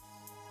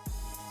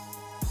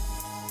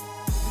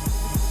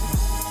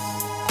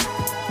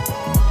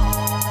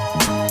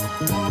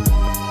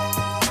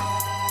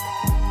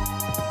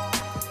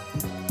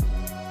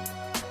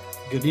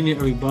Good evening,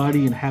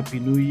 everybody, and Happy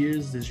New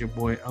Year's. This is your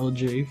boy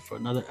LJ for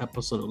another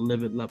episode of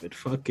Live It, Love It,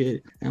 Fuck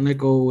It. And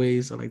like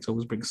always, I like to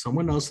always bring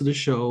someone else to the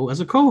show as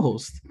a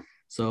co-host.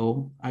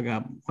 So I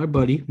got my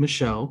buddy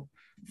Michelle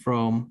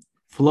from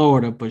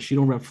Florida, but she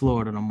don't rep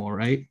Florida no more,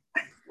 right?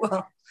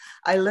 Well,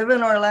 I live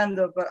in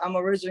Orlando, but I'm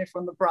originally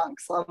from the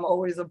Bronx, so I'm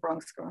always a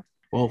Bronx girl.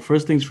 Well,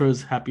 first things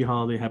first, happy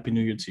holiday, happy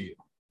New Year to you.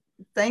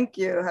 Thank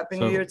you. Happy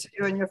New Year to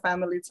you and your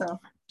family too.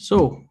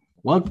 So,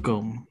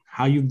 welcome.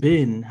 How you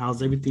been?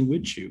 How's everything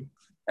with you?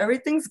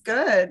 Everything's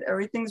good.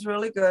 Everything's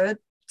really good.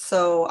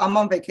 So I'm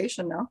on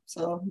vacation now,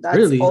 so that's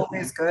Really?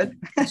 always good.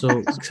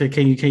 So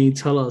can you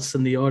tell us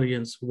in the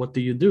audience, what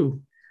do you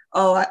do?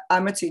 Oh,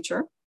 I'm a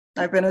teacher.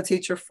 I've been a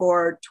teacher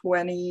for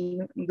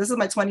this is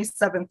my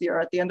 27th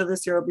year. At the end of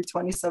this year, it'll be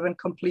 27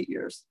 complete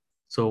years.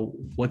 So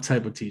what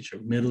type of teacher?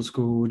 Middle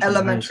school?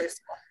 Elementary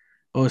school.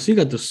 Oh, so you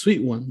got the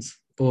sweet ones.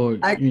 Or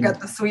I got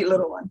the sweet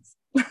little ones.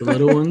 The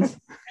little ones?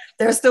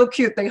 They're still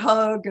cute. They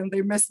hug and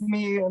they miss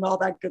me and all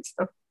that good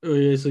stuff. Oh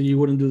yeah, so you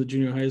wouldn't do the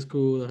junior high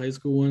school, the high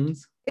school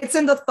ones? It's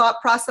in the thought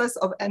process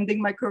of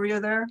ending my career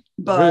there,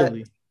 but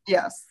really?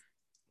 Yes.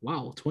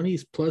 Wow, 20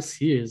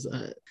 plus years.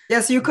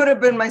 Yes, you could have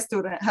been my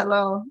student.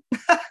 Hello.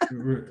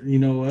 You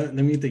know what?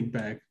 Let me think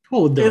back.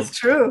 Hold up. It's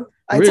true.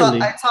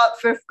 Really? I taught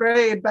fifth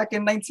grade back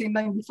in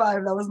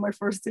 1995. That was my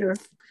first year.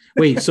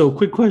 Wait, so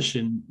quick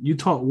question. You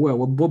taught where?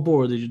 What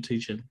board did you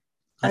teach in?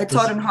 I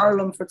taught in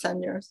Harlem for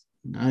 10 years.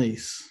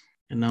 Nice.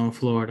 And now in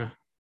Florida.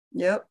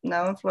 Yep,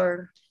 now in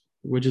Florida.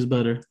 Which is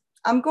better?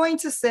 I'm going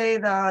to say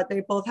that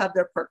they both have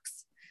their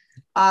perks.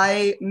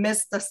 I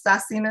miss the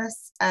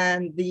sassiness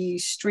and the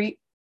street,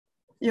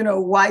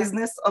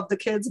 wiseness of the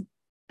kids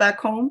back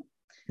home.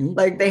 Mm-hmm.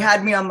 Like they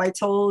had me on my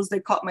toes. They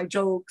caught my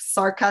jokes.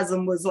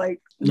 Sarcasm was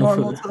like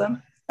normal to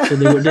them. So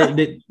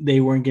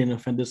they weren't getting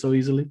offended so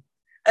easily?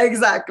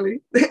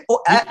 Exactly.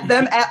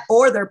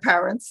 Or their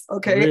parents.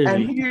 Okay. Really?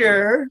 And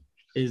here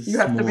you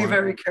have to be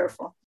very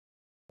careful.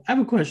 I have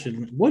a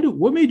question.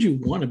 What made you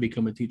want to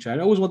become a teacher? I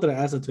always wanted to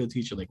ask that to a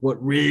teacher, like what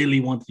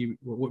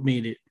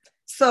made it?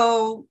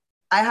 So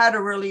I had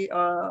a really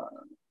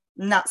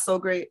not so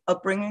great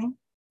upbringing.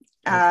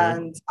 Okay.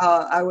 And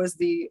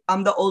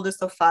I'm the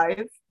oldest of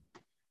 5,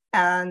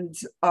 and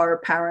our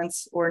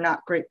parents were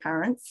not great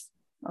parents.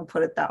 I'll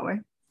put it that way.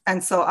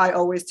 And so I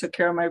always took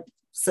care of my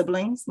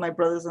siblings, my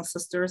brothers and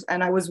sisters,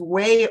 and I was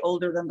way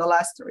older than the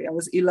last 3. I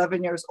was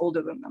 11 years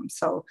older than them.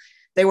 So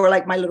they were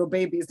like my little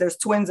babies. There's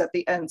twins at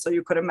the end, so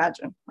you could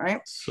imagine, right?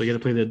 So you got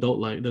to play the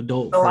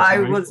adult. So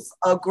I was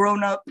a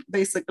grown up,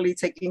 basically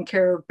taking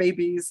care of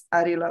babies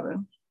at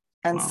 11.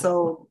 And wow.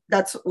 So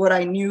that's what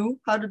I knew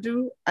how to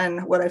do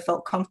and what I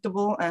felt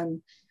comfortable.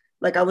 And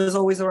like, I was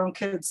always around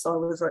kids. So I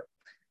was like,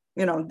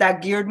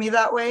 that geared me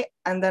that way.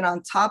 And then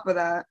on top of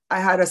that, I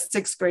had a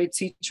 6th grade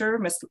teacher,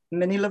 Miss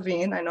Minnie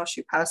Levine. I know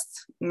she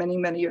passed many,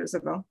 many years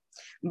ago,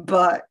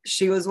 but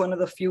she was one of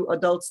the few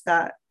adults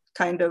that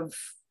kind of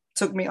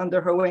took me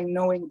under her wing,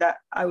 knowing that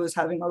I was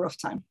having a rough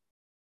time.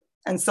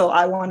 And so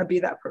I want to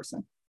be that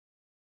person.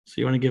 So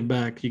you want to give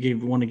back.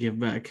 Want to give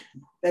back.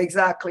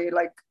 Exactly.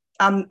 Like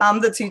I'm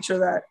the teacher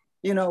that,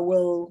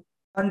 will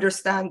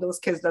understand those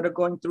kids that are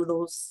going through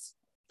those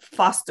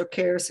foster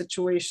care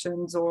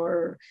situations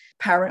or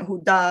parent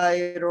who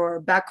died, or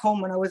back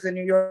home when I was in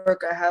New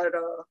York, I had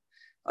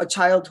a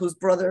child whose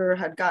brother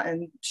had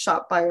gotten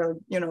shot by a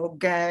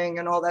gang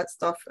and all that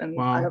stuff. And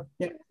wow.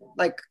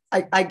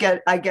 I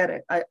get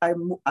it.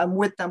 I'm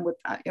with them with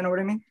that. You know what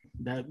I mean?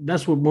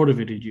 That's what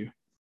motivated you.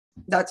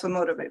 That's what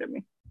motivated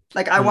me.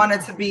 Like I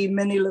wanted to be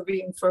Minnie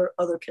Levine for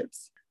other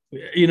kids.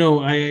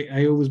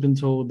 I always been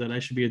told that I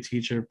should be a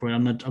teacher, but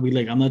I'm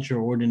not your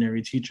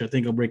ordinary teacher. I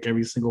think I'll break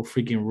every single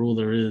freaking rule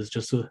there is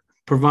just to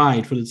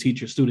provide for the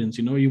teacher students.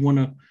 You want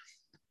to.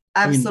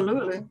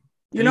 Absolutely.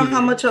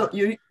 How much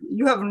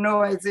you have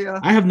no idea.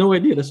 I have no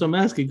idea. That's what I'm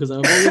asking, because I've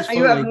always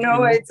you have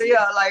no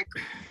idea. Like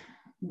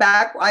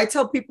back, I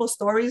tell people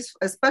stories,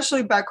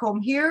 especially back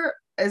home. Here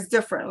is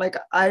different. Like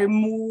I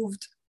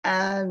moved,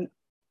 and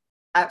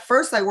at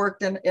first I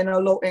worked in a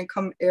low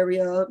income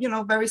area,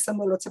 very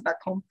similar to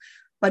back home.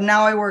 But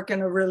now I work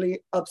in a really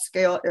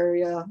upscale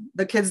area.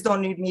 The kids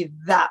don't need me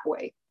that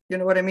way. You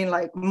know what I mean?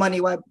 Like money,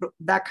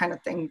 that kind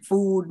of thing,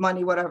 food,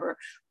 money, whatever.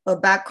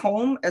 But back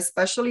home,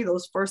 especially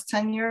those first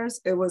 10 years,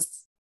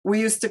 we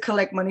used to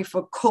collect money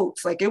for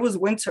coats. Like it was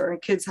winter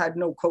and kids had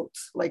no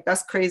coats. Like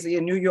that's crazy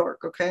in New York,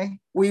 okay?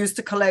 We used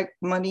to collect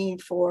money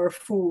for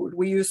food.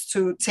 We used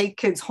to take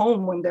kids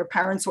home when their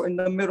parents were in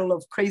the middle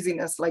of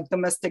craziness, like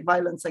domestic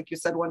violence, like you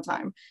said one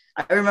time.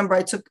 I remember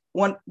I took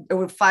one, there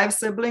were 5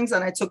 siblings,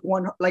 and I took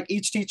one, like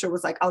each teacher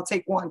was like, I'll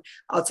take 1,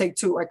 I'll take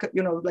 2. I could,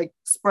 like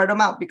spread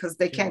them out because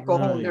they can't go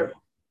home.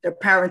 Their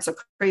parents are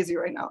crazy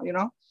right now,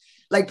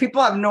 Like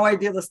people have no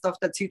idea the stuff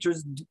that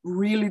teachers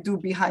really do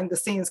behind the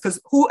scenes,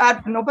 because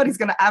nobody's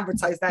going to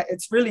advertise that.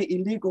 It's really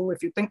illegal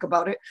if you think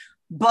about it,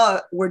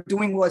 but we're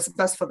doing what's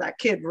best for that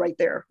kid right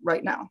there,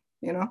 right now,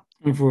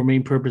 And for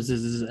main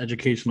purposes, this is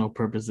educational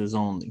purposes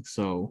only.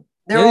 So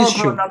they're all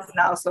grown ups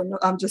now. So no,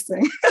 I'm just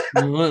saying.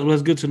 Well,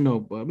 that's good to know.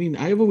 But I mean,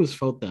 I've always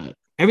felt that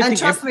And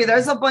trust me,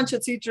 there's a bunch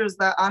of teachers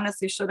that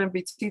honestly shouldn't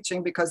be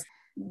teaching because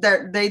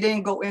they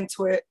didn't go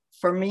into it.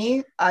 For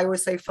me, I would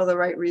say for the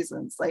right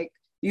reasons. Like,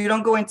 you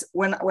don't go into,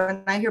 when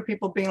I hear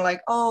people being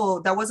like,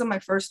 oh, that wasn't my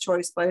first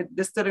choice, but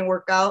this didn't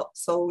work out,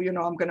 so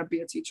I'm gonna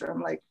be a teacher.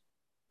 I'm like,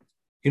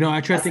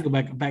 I try to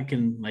think back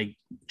in like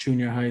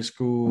junior high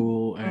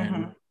school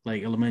and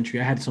like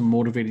elementary. I had some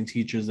motivating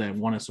teachers that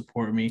want to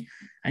support me.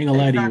 I ain't gonna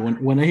lie to you.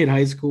 When I hit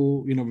high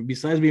school,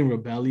 besides being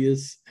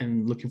rebellious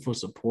and looking for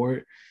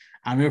support,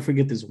 I'll never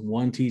forget this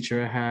one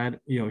teacher I had.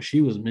 She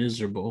was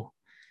miserable.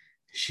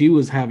 She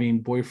was having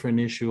boyfriend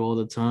issue all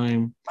the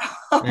time.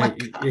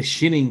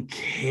 She didn't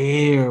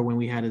care when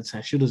we had a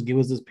test. She'll just give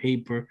us this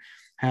paper,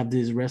 have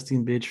this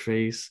resting bitch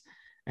face,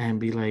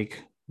 and be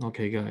like,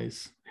 okay,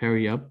 guys,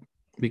 hurry up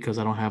because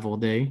I don't have all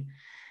day.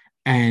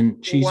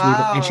 And she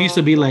used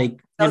to be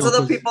like, those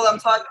are the people I'm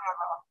talking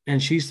about.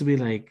 And she used to be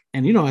like,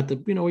 and at the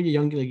when you're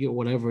young, like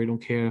whatever, you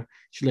don't care.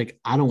 She's like,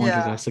 I don't want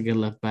you guys to get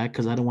left back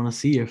because I don't want to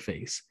see your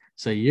face.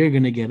 So you're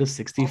gonna get a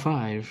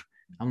 65.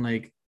 I'm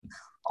like,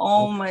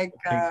 oh my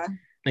God.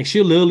 Like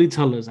she'll literally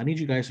tell us, I need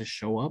you guys to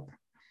show up,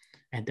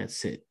 and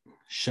that's it.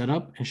 Shut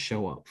up and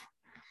show up.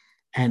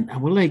 And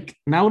we're like,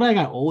 now that I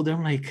got older,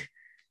 I'm like,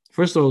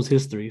 first of all, it was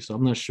history, so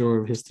I'm not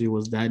sure if history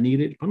was that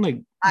needed. I'm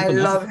like, I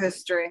love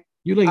history.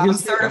 You like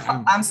history?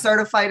 I'm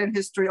certified in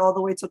history all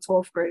the way to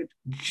 12th grade.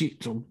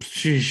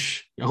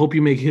 I hope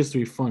you make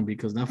history fun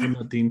because not for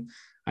nothing,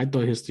 I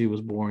thought history was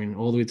boring.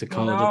 All the way to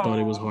college, I thought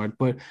it was hard.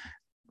 But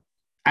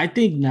I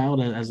think now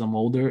that as I'm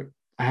older,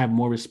 I have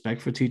more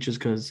respect for teachers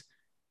because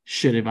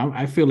if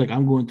I feel like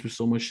I'm going through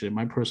so much shit in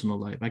my personal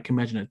life, I can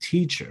imagine a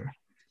teacher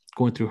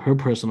going through her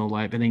personal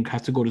life and then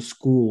have to go to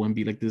school and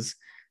be like this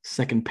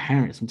second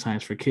parent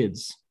sometimes for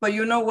kids. But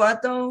you know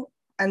what though?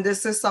 And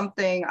this is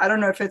something, I don't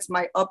know if it's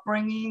my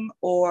upbringing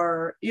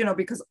or,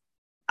 because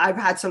I've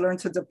had to learn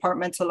to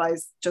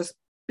departmentalize just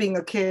being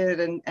a kid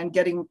and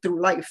getting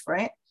through life,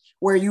 right?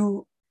 Where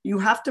you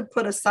have to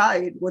put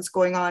aside what's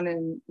going on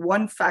in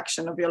one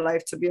faction of your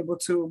life to be able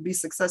to be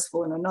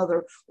successful in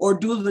another or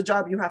do the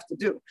job you have to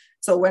do.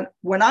 So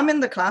when I'm in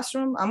the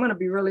classroom, I'm going to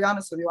be really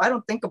honest with you. I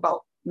don't think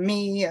about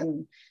me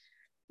and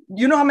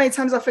how many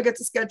times I forget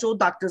to schedule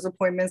doctor's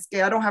appointments.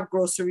 I don't have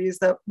groceries,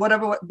 that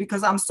whatever,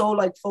 because I'm so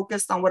like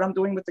focused on what I'm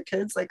doing with the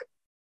kids. Like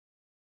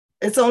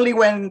it's only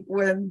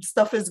when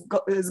stuff is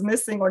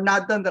missing or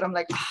not done that I'm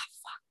like,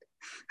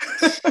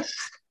 fuck.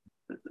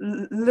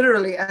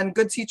 Literally. And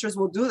good teachers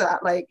will do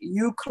that. Like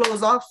you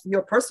close off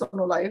your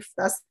personal life.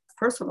 That's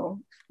personal.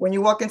 When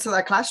you walk into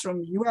that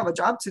classroom, you have a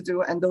job to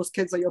do and those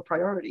kids are your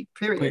priority,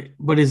 period.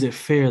 But is it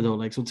fair though?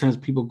 Like sometimes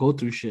people go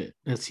through shit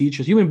as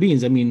teachers, human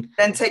beings. I mean,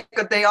 then take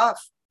a day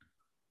off.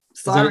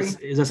 Sorry.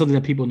 Is that something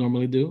that people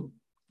normally do?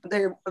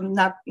 They're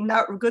not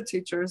good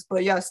teachers,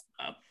 but yes.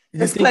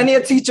 There's plenty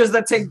of teachers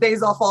that take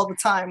days off all the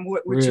time,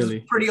 which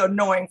is pretty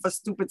annoying for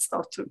stupid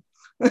stuff too.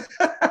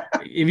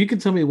 If you could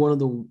tell me what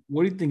do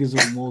you think is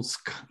the most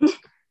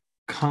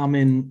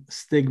common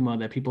stigma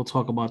that people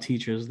talk about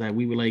teachers that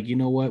we were like, you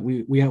know what,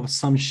 we have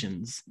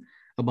assumptions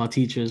about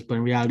teachers, but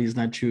in reality it's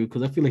not true?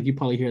 Because I feel like you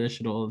probably hear that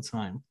shit all the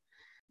time.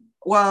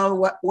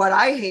 Well, what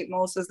I hate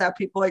most is that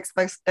people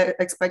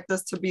expect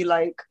us to be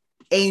like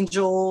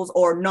angels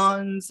or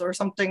nuns or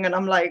something, and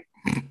I'm like,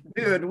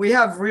 dude, we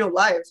have real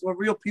lives. We're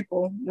real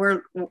people.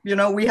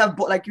 We have,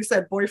 like you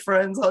said,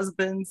 boyfriends,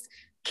 husbands,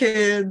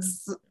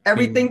 kids,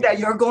 everything that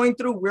you're going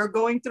through, we're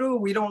going through.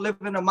 We don't live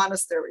in a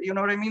monastery. You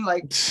know what I mean?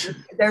 Like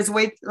there's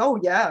oh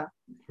yeah.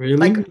 Really?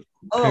 Like,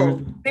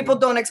 people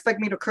don't expect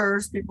me to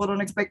curse. People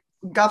don't expect,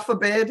 God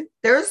forbid.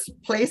 There's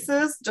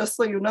places, just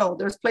so you know,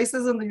 there's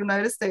places in the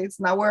United States,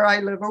 not where I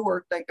live or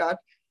work, thank God,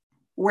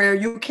 where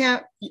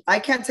I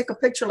can't take a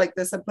picture like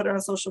this and put it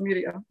on social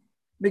media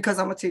because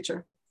I'm a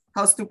teacher.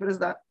 How stupid is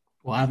that?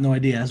 Well, I have no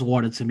idea. That's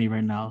water to me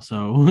right now.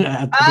 So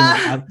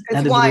that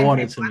is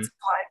water to me.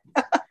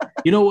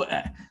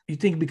 You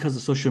think because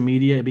of social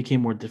media, it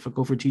became more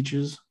difficult for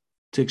teachers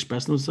to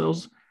express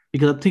themselves?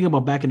 Because I'm thinking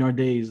about back in my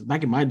day,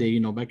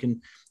 back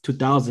in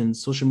 2000,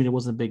 social media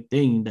wasn't a big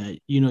thing that,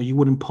 you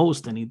wouldn't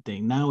post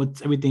anything. Now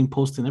it's everything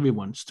posting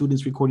everyone,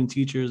 students recording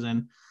teachers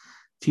and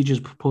teachers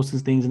posting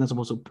things and that's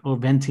supposed to, or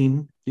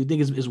venting. Do you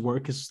think his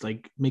work is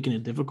like making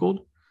it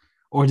difficult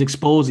or it's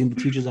exposing the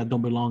teachers that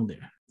don't belong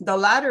there? The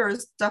latter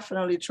is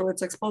definitely true.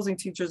 It's exposing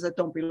teachers that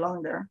don't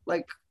belong there.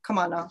 Like, come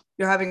on now.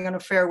 You're having an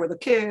affair with a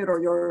kid or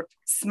you're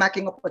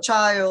smacking up a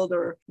child,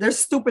 or there's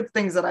stupid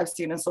things that I've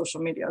seen in social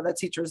media that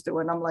teachers do.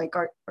 And I'm like,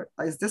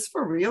 is this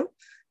for real?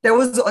 There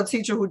was a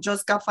teacher who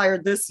just got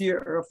fired this year,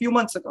 or a few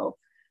months ago,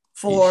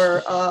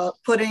 for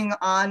putting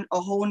on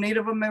a whole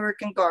Native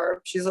American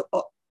garb. She's a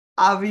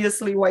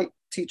obviously white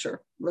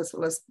teacher. Let's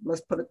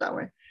put it that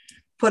way.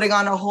 Putting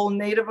on a whole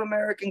Native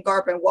American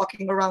garb and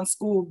walking around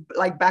school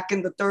like back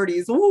in the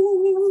 30s,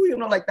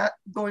 like that,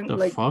 going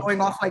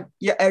off like,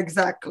 yeah,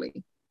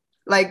 exactly.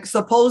 Like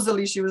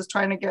supposedly she was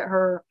trying to get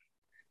her,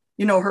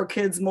 her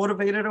kids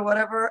motivated or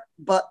whatever,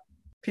 but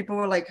people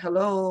were like,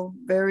 hello,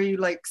 very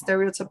like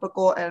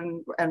stereotypical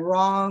and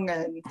wrong.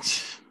 And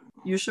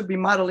you should be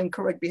modeling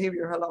correct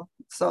behavior. Hello.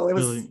 So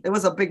Really? it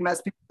was a big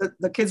mess.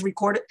 The kids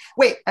recorded.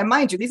 Wait, and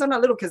mind you, these are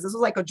not little kids. This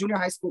was like a junior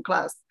high school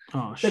class.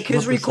 Oh, The shit. kids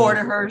Must be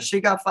recorded sad. her.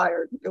 She got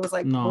fired. It was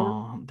like,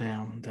 No,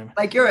 damn.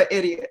 like you're an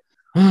idiot.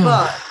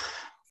 But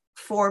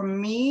for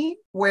me,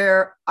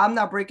 where I'm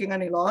not breaking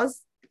any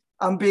laws,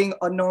 I'm being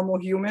a normal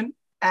human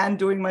and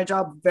doing my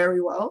job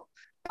very well.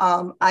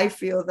 I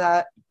feel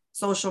that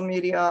social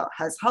media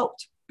has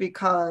helped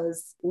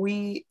because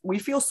we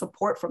feel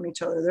support from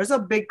each other. There's a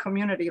big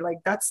community. Like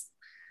that's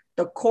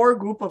the core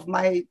group of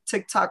my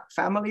TikTok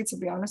family, to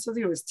be honest with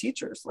you, is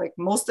teachers. Like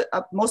most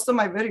of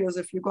my videos,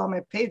 if you go on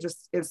my page,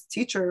 is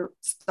teacher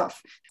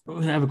stuff.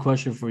 I have a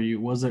question for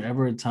you. Was there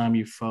ever a time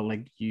you felt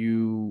like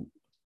you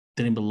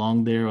didn't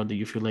belong there, or do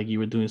you feel like you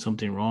were doing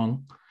something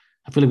wrong?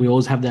 I feel like we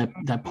always have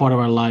that part of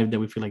our life that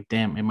we feel like,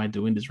 damn, am I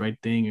doing this right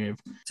thing? Or if,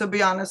 To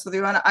be honest with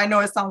you, and I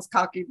know it sounds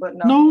cocky, but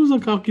no. no,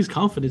 it's like his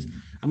confidence.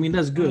 I mean,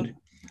 that's good.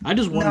 I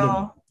just wonder.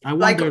 No. I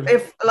Like wondered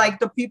if like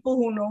the people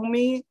who know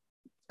me,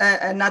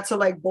 and not to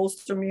like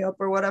bolster me up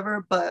or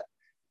whatever, but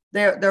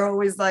they're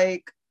always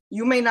like,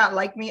 you may not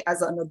like me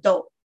as an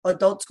adult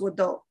to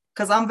adult,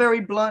 because I'm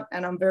very blunt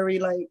and I'm very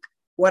like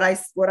what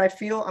I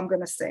feel I'm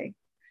gonna say.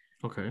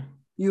 Okay.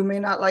 You may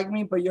not like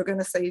me, but you're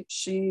gonna say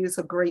she's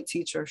a great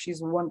teacher. She's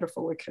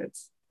wonderful with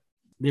kids.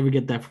 You ever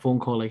get that phone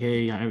call like,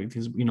 hey,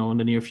 everything's, in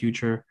the near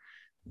future,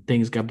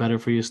 things got better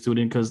for your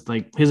student? Because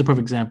like, here's a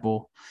perfect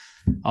example.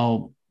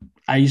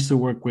 I used to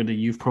work with a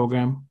youth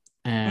program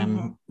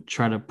and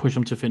try to push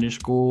them to finish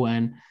school.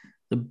 And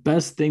the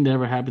best thing that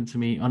ever happened to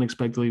me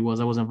unexpectedly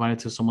was I was invited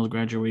to someone's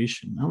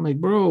graduation. I'm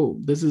like, bro,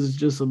 this is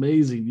just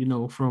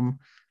amazing, from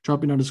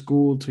dropping out of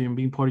school to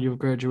being part of your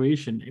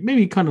graduation. It made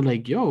me kind of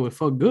like, yo, it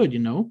felt good,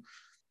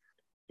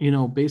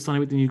 based on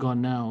everything you got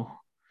now.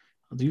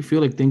 Do you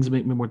feel like things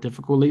make me more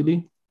difficult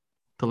lately,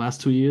 the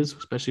last 2 years,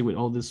 especially with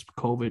all this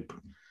COVID,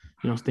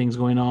 things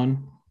going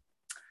on?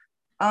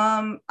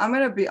 I'm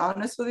gonna be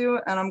honest with you,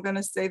 and I'm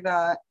gonna say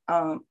that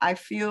I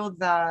feel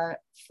that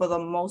for the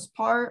most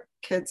part,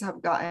 kids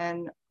have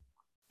gotten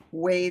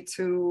way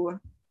too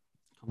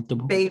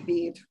Comfortable?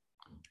 babied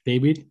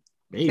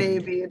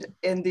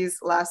in these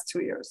last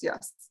 2 years.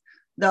 Yes,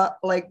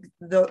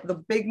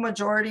 the big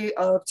majority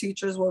of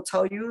teachers will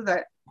tell you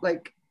that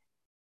like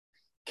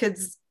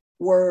kids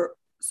were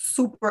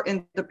super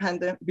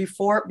independent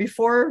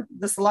before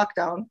this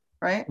lockdown,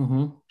 right?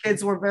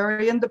 Kids were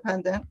very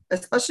independent,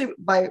 especially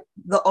by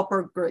the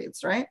upper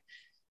grades, right?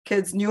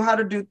 Kids knew how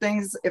to do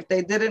things. If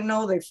they didn't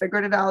know, they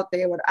figured it out.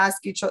 They would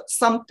ask each other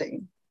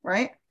something,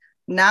 right?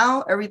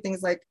 Now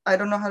everything's like, I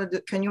don't know how to do.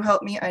 Can you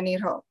help me? I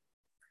need help.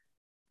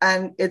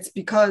 And it's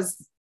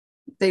because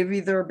they've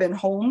either been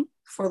home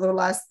for the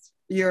last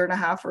year and a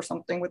half or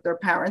something with their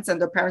parents,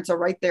 and their parents are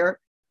right there.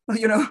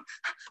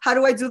 How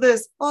do I do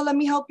this? Oh, let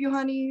me help you,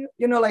 honey.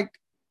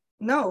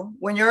 No,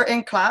 when you're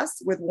in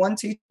class with one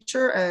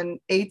teacher and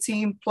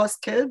 18 plus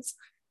kids,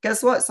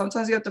 guess what?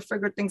 Sometimes you have to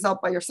figure things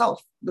out by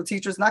yourself. The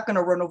teacher's not going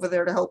to run over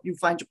there to help you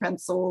find your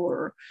pencil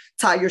or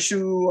tie your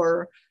shoe,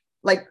 or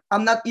like,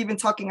 I'm not even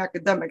talking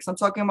academics. I'm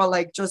talking about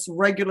like just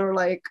regular,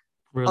 like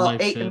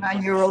 8 and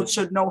 9 year olds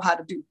should know how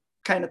to do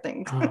kind of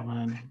thing. Oh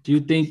man. Do you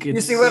think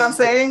you see what I'm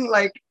saying?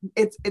 Like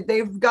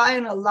they've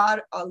gotten a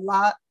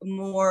lot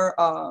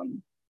more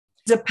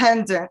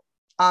dependent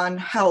on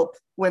help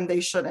when they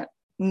shouldn't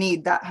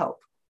need that help.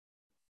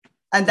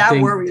 And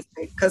that worries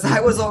me, because I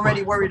was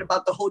already worried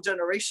about the whole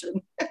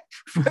generation.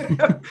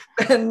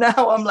 And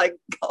now I'm like,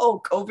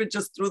 oh, COVID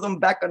just threw them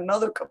back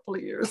another couple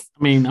of years.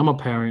 I mean, I'm a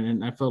parent,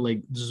 and I felt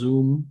like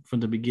Zoom from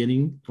the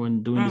beginning,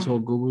 when doing this whole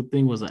Google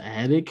thing, was a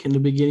headache in the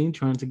beginning,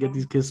 trying to get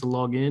these kids to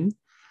log in.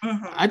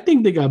 I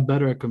think they got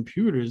better at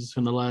computers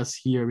in the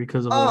last year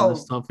because of all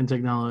this stuff in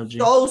technology.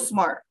 So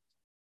smart.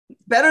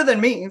 Better than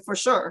me, for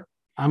sure.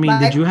 I mean,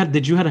 did you have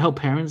to help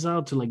parents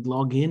out to like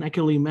log in? I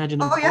can only imagine.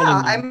 Oh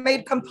yeah, I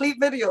made complete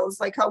videos,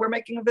 like how we're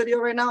making a video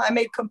right now. I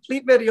made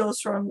complete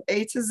videos from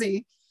A to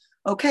Z.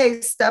 Okay,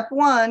 step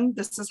 1,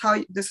 this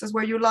is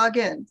where you log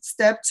in.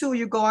 Step 2,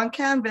 you go on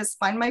Canvas,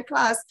 find my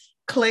class,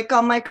 click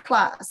on my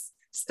class.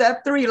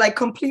 Step 3, like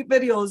complete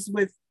videos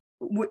with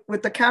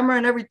the camera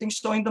and everything,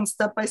 showing them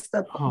step by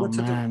step what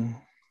to do.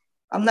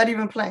 I'm not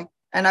even playing,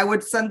 and I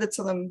would send it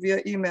to them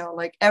via email,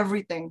 like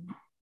everything.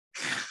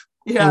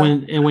 Yeah.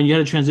 And when you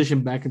had to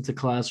transition back into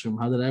classroom,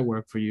 how did that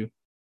work for you?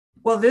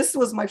 Well, this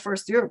was my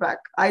first year back.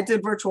 I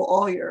did virtual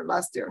all year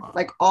last year,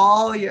 like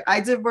all year. I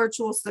did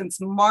virtual since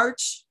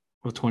March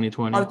of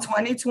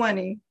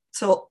 2020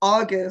 till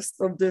August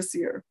of this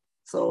year.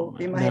 So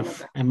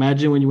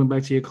imagine when you went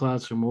back to your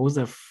classroom. What was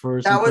that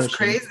first? That impression? Was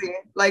crazy.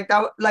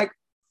 Like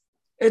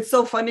it's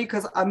so funny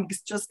because I'm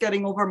just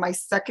getting over my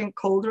second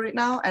cold right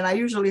now, and I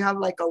usually have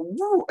like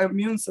a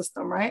immune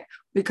system, right?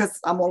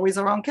 Because I'm always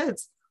around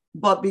kids.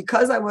 But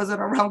because I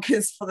wasn't around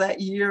kids for that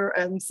year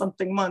and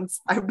something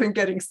months, I've been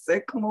getting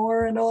sick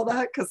more and all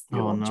that because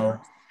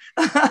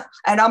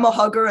and I'm a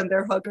hugger and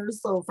they're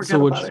huggers, so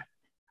forget about it.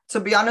 To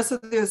be honest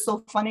with you, it's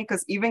so funny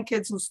because even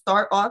kids who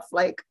start off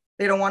like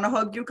they don't want to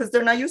hug you because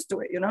they're not used to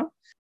it,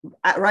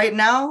 Right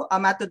now,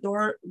 I'm at the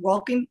door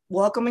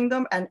welcoming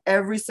them, and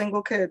every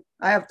single kid.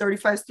 I have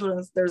 35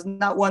 students. There's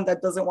not one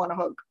that doesn't want a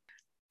hug.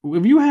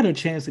 If you had a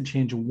chance to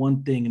change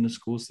one thing in the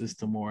school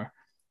system, or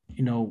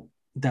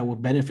that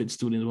would benefit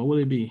students, what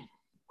would it be?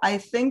 I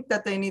think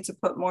that they need to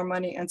put more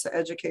money into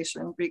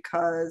education,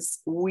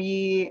 because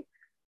we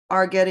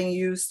are getting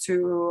used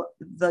to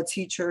the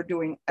teacher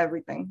doing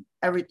everything.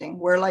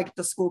 We're like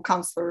the school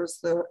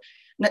counselors.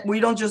 We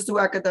don't just do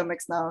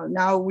academics now.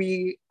 Now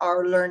we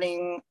are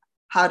learning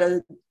how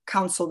to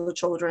counsel the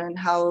children,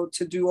 how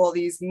to do all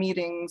these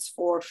meetings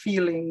for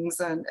feelings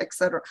and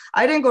etc.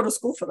 I didn't go to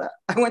school for that.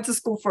 I went to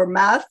school for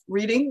math,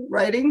 reading,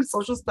 writing,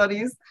 social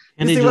studies.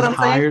 Can You they see what just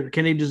I'm hire? saying?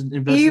 Can they just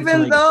invest Even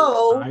into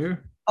though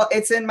hire?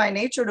 it's in my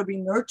nature to be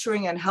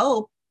nurturing and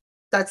help,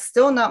 that's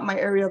still not my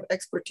area of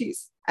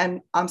expertise.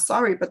 And I'm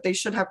sorry, but they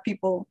should have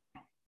people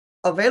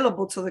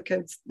available to the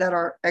kids that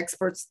are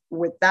experts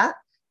with that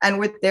and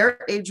with their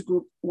age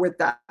group with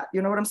that.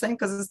 You know what I'm saying?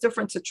 Because it's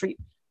different to treat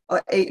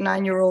an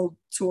 8-9-year-old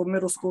to a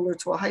middle schooler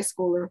to a high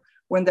schooler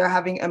when they're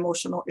having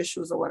emotional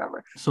issues or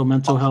whatever. So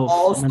mental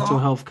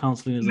health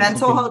counseling is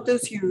mental health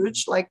is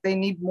huge. Like, they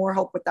need more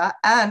help with that.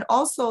 And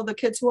also the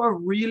kids who are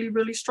really,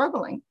 really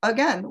struggling.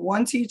 Again,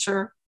 one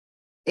teacher,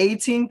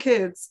 18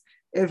 kids.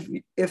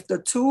 If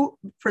the two,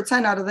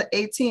 pretend out of the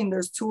 18,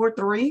 there's 2 or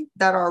 3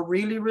 that are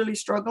really, really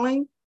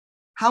struggling,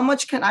 how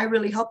much can I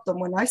really help them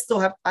when I still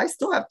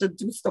have to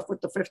do stuff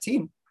with the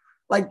 15?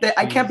 Like,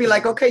 I can't be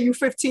like, okay, you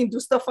 15, do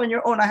stuff on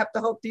your own. I have to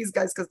help these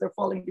guys because they're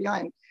falling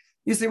behind.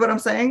 You see what I'm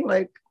saying?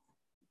 Like,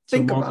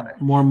 think about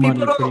it. More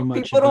money, pretty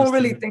much. People don't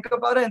really think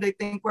about it, and they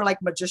think we're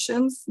like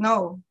magicians.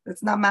 No,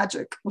 it's not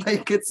magic.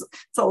 Like, it's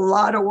a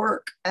lot of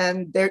work,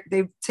 and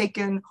they've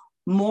taken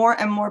more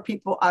and more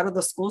people out of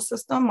the school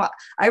system.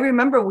 I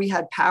remember we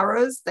had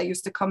paras that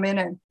used to come in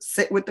and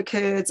sit with the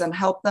kids and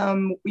help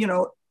them.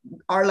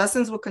 Our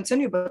lessons would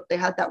continue, but they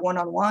had that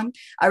one-on-one.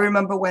 I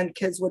remember when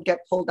kids would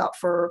get pulled out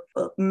for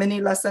mini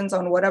lessons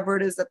on whatever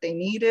it is that they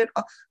needed.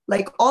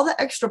 Like, all the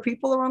extra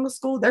people around the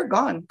school, they're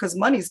gone because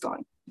money's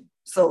gone.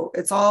 So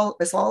it's all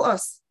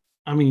us.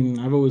 I mean,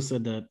 I've always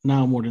said that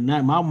now more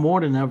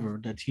than ever,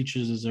 that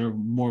teachers deserve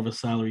more of a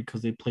salary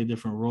because they play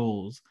different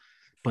roles.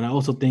 But I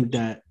also think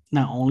that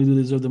not only do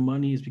they deserve the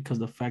money, is because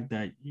the fact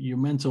that your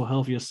mental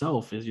health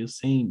yourself, is you're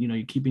saying,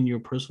 you're keeping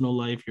your personal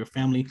life, your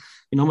family.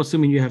 I'm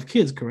assuming you have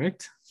kids,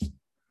 correct?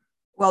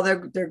 Well,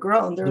 they're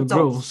grown. They're adults.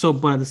 Grown. So,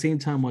 but at the same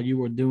time, while you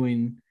were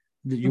doing,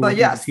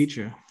 as a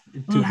teacher,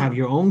 to have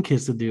your own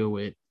kids to deal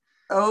with.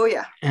 Oh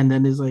yeah. And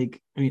then it's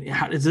like, I mean,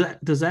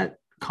 does that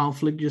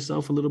conflict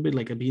yourself a little bit,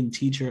 like being a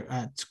teacher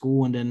at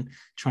school and then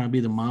trying to be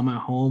the mom at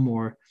home?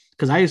 Or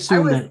because I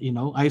assume that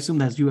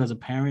you as a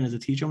parent, as a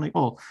teacher, I'm like,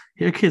 oh,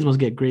 your kids must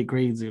get great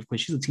grades but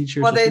she's a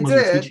teacher. Well, so they she must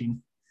did. be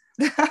teaching.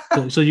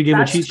 So you give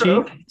a cheat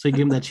true. sheet. So you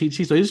give them that cheat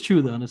sheet. So it's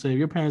true though. So if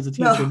your parents are a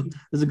teacher,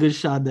 there's a good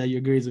shot that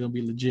your grades are gonna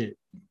be legit.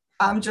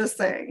 I'm just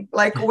saying,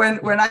 like,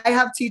 when I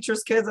have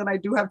teachers' kids, and I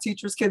do have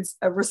teachers' kids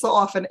ever so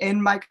often in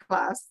my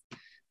class,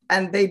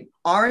 and they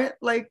aren't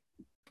like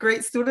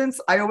great students,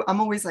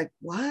 I'm always like,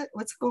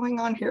 what's going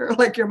on here?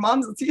 Like, your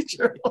mom's a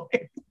teacher.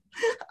 Like,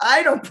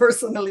 I don't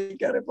personally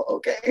get it, but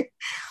okay.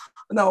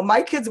 No,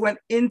 my kids went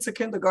into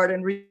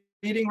kindergarten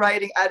reading,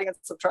 writing, adding, and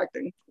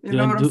subtracting. You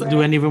know what I'm saying?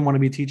 Do any of them want to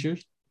be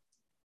teachers?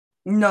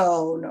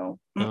 No.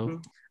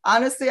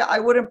 Honestly, I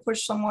wouldn't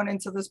push someone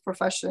into this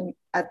profession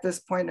at this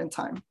point in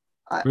time.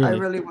 Really? I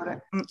really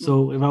wouldn't.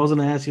 So if I was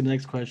going to ask you the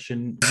next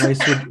question,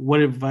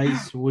 what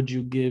advice would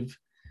you give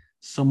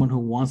someone who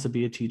wants to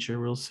be a teacher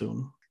real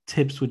soon?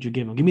 Tips would you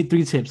give them? Give me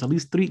 3 tips, at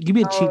least 3. Give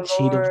me a cheat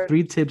sheet of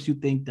 3 tips you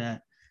think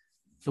that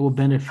it will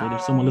benefit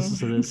if someone listens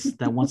to this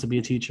that wants to be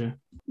a teacher.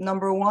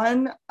 Number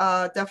 1,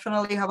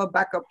 definitely have a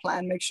backup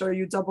plan. Make sure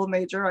you double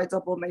major. I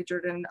double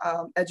majored in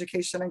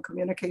education and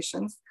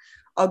communications.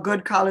 A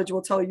good college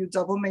will tell you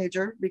double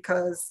major,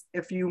 because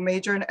if you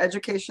major in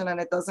education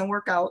and it doesn't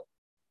work out,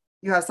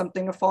 you have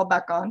something to fall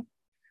back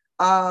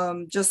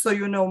on. Just so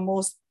you know,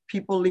 most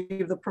people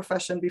leave the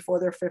profession before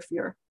their 5th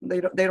year. They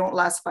don't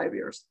last 5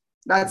 years.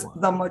 That's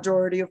the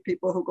majority of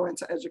people who go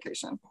into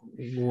education.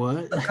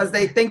 What? Because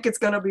they think it's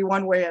going to be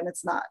one way and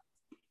it's not.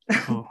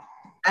 Oh,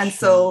 and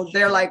so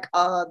they're like,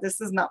 this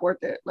is not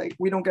worth it. Like,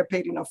 we don't get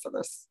paid enough for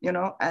this,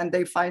 and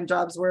they find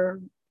jobs where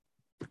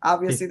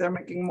obviously they're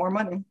making more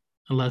money.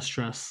 Less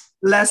stress,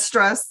 less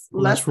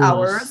rules,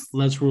 hours,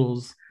 less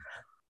rules.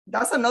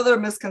 That's another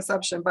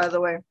misconception, by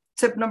the way.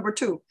 Tip number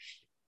 2,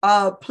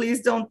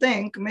 please don't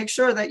make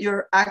sure that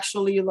you're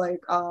actually like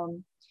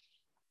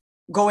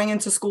going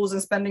into schools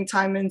and spending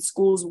time in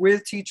schools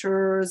with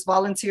teachers,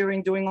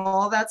 volunteering, doing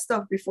all that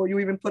stuff before you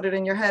even put it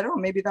in your head, oh,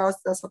 maybe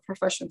that's a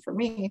profession for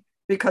me,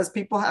 because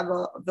people have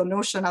the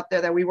notion out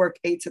there that we work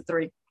 8 to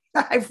 3.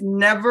 I've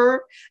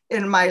never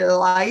in my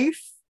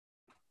life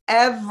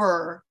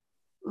ever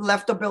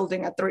left a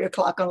building at 3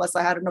 o'clock unless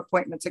I had an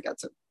appointment to get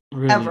to.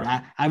 Really?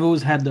 Ever. I've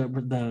always had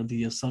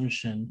the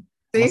assumption.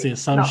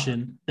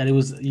 That it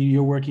was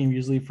you're working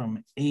usually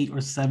from 8 or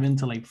 7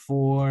 to like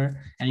 4,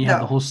 and you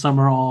have the whole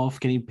summer off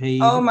getting paid.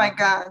 Oh my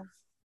God,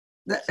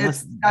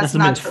 that's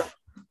not true.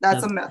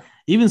 That's a myth.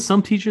 Even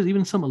some teachers,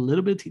 even some a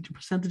little bit teacher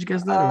percentage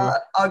gets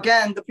that, or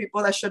Again, the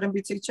people that shouldn't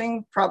be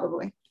teaching,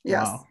 probably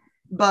yes. wow.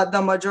 But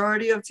the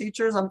majority of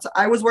teachers,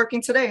 I was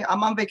working today.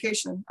 I'm on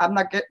vacation. I'm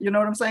not you know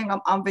what I'm saying?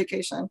 I'm on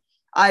vacation.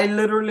 I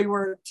literally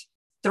worked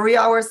 3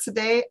 hours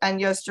today, and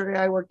yesterday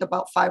I worked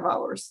about 5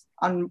 hours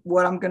on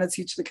what I'm gonna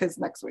teach the kids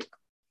next week.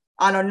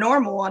 On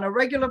a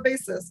regular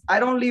basis, I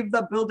don't leave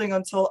the building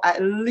until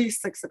at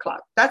least 6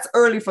 o'clock. That's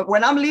early for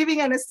when I'm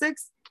leaving, and it's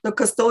 6. The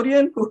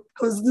custodian,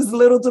 who's this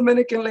little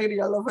Dominican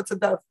lady, I love her to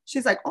death.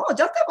 She's like, "Oh,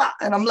 ya te va,"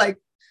 and I'm like,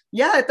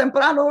 "Yeah,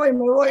 temprano, me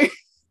voy,"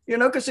 you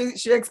know, because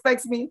she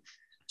expects me.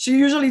 She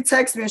usually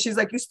texts me and she's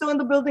like, "You still in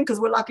the building? Because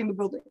we're locking the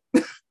building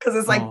because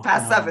it's like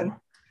past 7."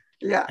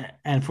 Yeah.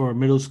 And for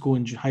middle school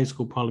and high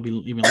school, probably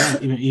even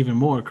less, even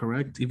more,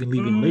 correct? Even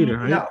leaving later,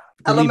 right? No,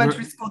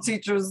 elementary school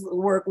teachers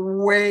work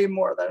way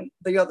more than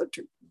the other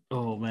two.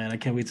 Oh man, I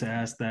can't wait to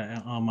ask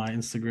that on my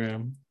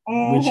Instagram.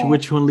 Mm-hmm.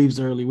 Which one leaves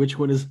early? Which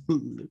one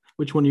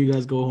do you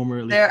guys go home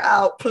early? They're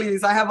out,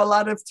 please. I have a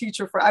lot of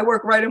I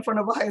work right in front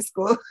of a high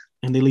school.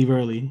 And they leave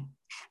early.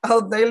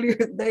 Oh,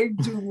 they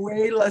do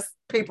way less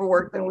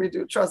paperwork than we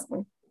do. Trust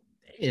me.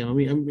 Yeah, I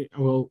mean,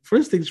 well,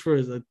 first things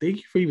first. Thank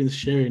you for even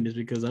sharing this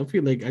because I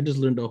feel like I just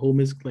learned a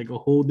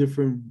whole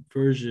different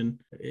version.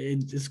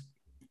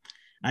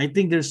 I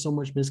think there's so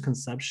much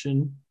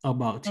misconception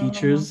about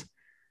teachers,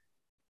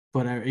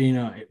 but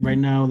right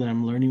now that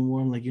I'm learning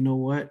more, I'm like, you know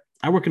what?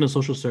 I work in a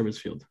social service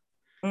field,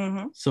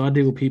 so I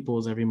deal with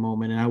people every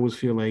moment, and I always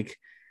feel like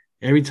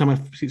every time I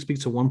speak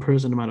to one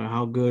person, no matter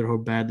how good or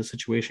bad the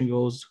situation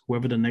goes,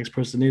 whoever the next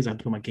person is, I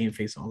put my game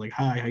face on, like,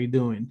 "Hi, how you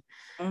doing?"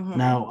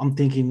 Now I'm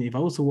thinking if I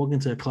was to walk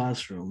into a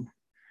classroom,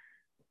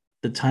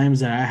 the times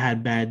that I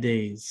had bad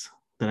days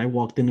that I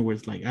walked in where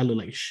it's like I look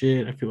like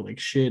shit, I feel like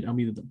shit, I'm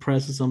either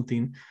depressed or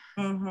something,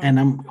 and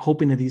I'm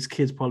hoping that these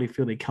kids probably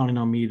feel they're counting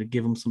on me to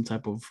give them some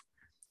type of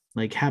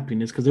like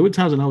happiness. Because there were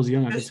times when I was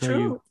young, I could tell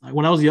you,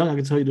 when I was young, I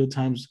could tell you there were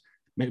times,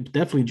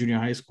 definitely junior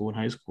high school and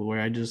high school, where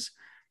I just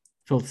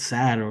felt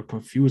sad or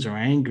confused or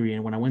angry.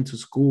 And when I went to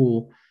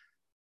school,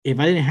 if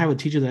I didn't have a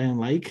teacher that I didn't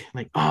like,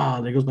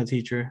 oh, there goes my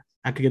teacher,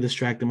 I could get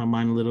distracted in my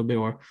mind a little bit,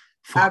 or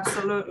fuck,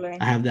 absolutely,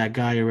 I have that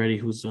guy already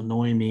who's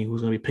annoying me,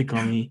 who's gonna be pick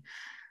on me.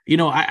 You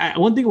know, I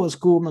one thing about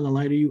school, I'm not gonna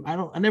lie to you,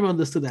 I never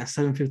understood that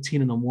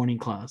 7:15 in the morning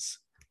class.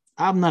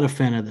 I'm not a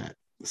fan of that.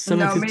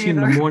 7:15 in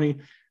the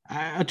morning.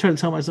 I try to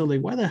tell myself,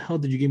 like, why the hell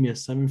did you give me a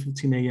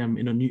 7:15 a.m.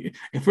 in a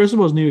and first of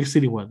all, it's New York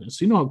City weather.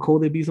 So you know how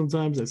cold it be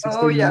sometimes at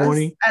 6:30 in the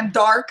morning? And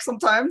dark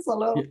sometimes.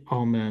 Hello. Yeah,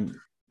 oh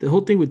man. The whole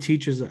thing with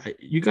teachers,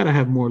 you gotta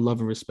have more love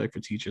and respect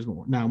for teachers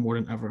more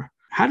than ever.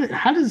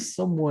 How does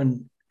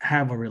someone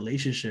have a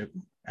relationship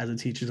as a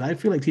teacher? I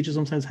feel like teachers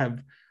sometimes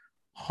have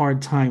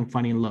hard time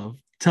finding love.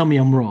 Tell me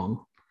I'm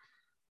wrong.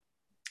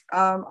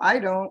 I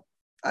don't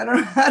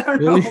Really?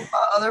 know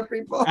about other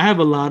people. I have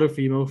a lot of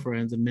female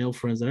friends and male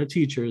friends that are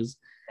teachers.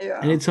 Yeah.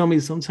 And they tell me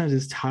sometimes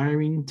it's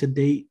tiring to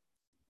date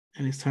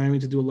and it's tiring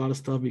to do a lot of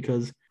stuff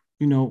because,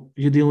 you know,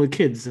 you're dealing with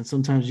kids and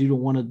sometimes you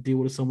don't want to deal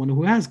with someone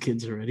who has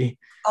kids already.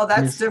 Oh,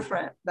 that's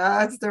different.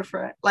 That's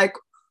different. Like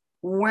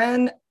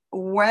when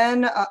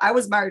I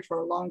was married for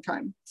a long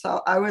time.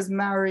 So I was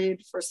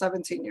married for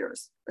 17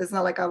 years. It's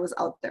not like I was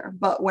out there.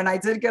 But when I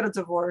did get a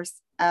divorce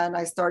and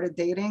I started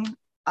dating,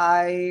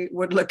 I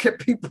would look at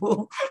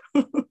people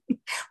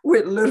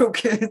with little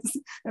kids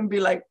and be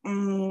like,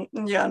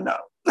 yeah, no.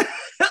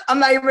 I'm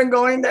not even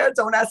going there.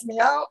 Don't ask me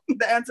out.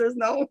 The answer is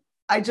no.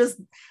 I just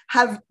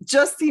have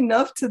just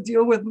enough to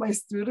deal with my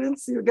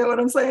students. You get what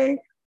I'm saying?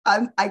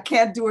 I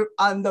can't do it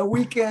on the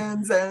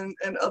weekends and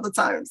other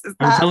times.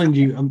 I'm telling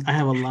you, I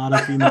have a lot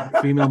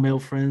of female male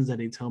friends that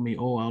they tell me,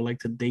 oh, I like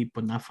to date,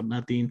 but not for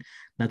nothing,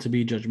 not to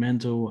be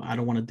judgmental. I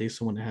don't want to date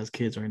someone that has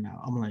kids right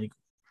now. I'm like,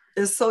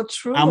 it's so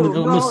true. I'm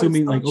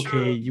assuming so like,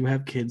 okay, you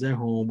have kids at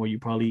home or you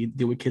probably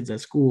deal with kids at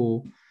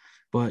school.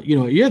 But, you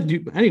know,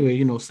 anyway,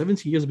 you know,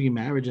 17 years of being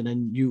married and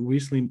then you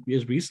recently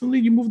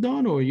you moved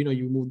on or, you know,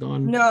 you moved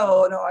on?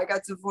 No, I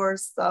got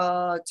divorced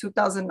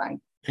 2009.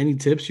 Any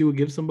tips you would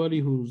give somebody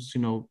who's, you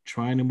know,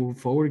 trying to move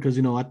forward? Because,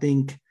 you know, I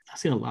think I've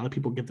seen a lot of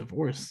people get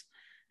divorced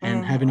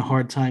and having a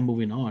hard time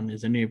moving on.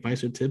 Is there any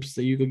advice or tips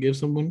that you could give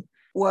someone?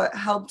 What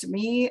helped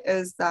me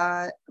is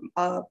that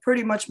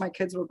pretty much my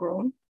kids were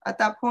grown at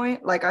that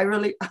point. Like I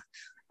really...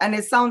 And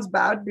it sounds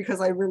bad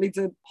because I really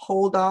did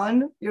hold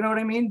on, you know what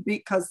I mean?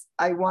 Because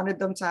I wanted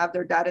them to have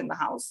their dad in the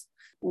house.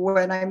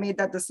 When I made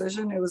that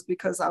decision, it was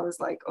because I was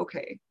like,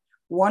 okay,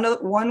 one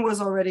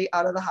was already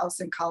out of the house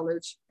in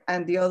college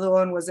and the other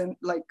one was in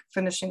like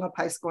finishing up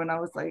high school. And I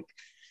was like,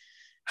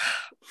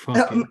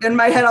 in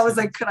my head, I was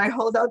like, could I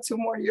hold out 2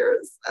 more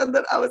years? And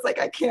then I was like,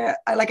 I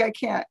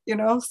can't, you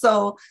know?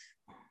 So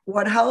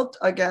what helped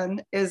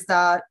again is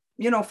that,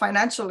 you know,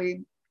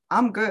 financially,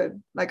 I'm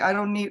good. Like I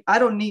don't need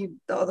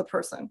the other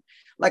person.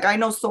 Like I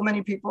know so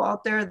many people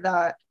out there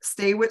that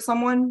stay with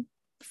someone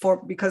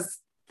because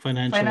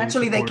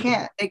financially they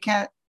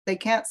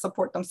can't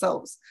support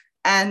themselves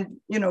and,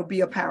 you know,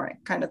 be a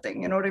parent kind of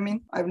thing. You know what I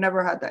mean? I've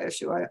never had that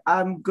issue.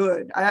 I'm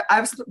good.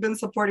 I've been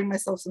supporting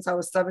myself since I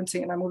was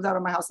 17. I moved out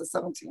of my house at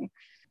 17.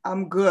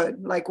 I'm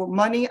good. Like with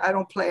money, I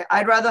don't play.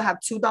 I'd rather have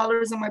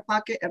 $2 in my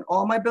pocket and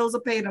all my bills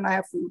are paid and I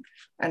have food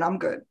and I'm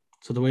good.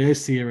 So the way I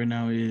see it right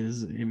now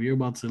is if you're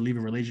about to leave a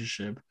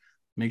relationship,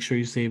 make sure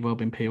you save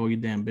up and pay all your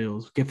damn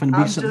bills.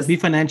 Be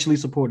financially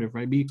supportive,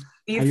 right? Be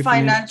have your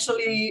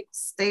financially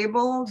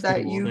stable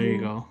that stable. There you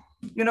go.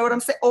 You know what I'm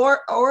saying?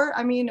 Or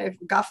I mean, if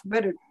God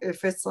forbid,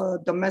 if it's a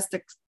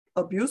domestic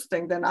abuse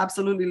thing, then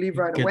absolutely leave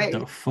right away. Get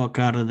the fuck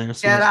out of there.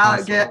 Get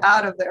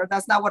out of there.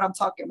 That's not what I'm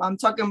talking about. I'm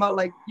talking about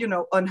like, you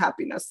know,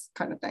 unhappiness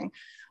kind of thing.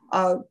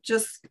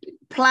 Just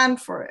plan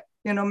for it.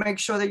 You know, make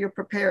sure that you're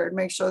prepared.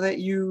 Make sure that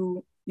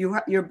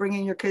you're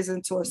bringing your kids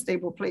into a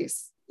stable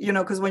place. You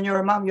know, because when you're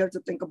a mom, you have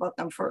to think about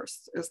them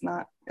first. It's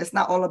not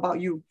all about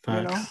you.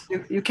 Facts. You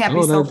know, you can't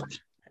be selfish.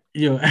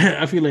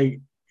 I feel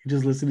like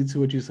just listening to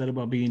what you said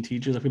about being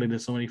teachers, I feel like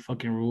there's so many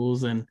fucking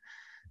rules. And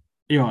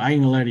I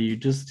ain't gonna lie to you,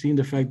 just seeing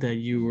the fact that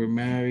you were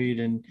married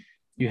and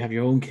you have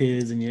your own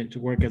kids and you have to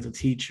work as a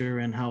teacher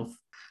and health.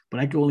 But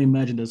I can only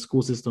imagine the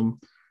school system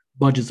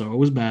budgets are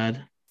always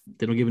bad.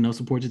 They don't give enough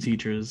support to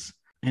teachers.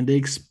 And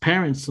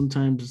parents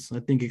sometimes, I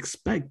think,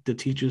 expect the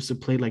teachers to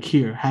play like,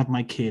 here, have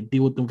my kid,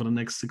 deal with them for the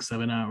next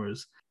 6-7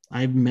 hours.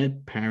 I've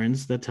met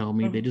parents that tell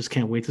me they just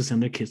can't wait to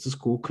send their kids to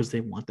school because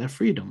they want that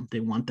freedom. They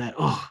want that,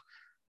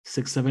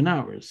 6-7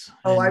 hours.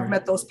 Oh, I've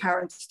met those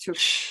parents too.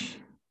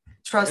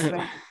 Trust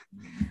me.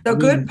 The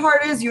good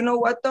part is, you know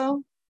what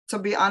though? To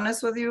be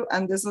honest with you,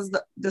 and this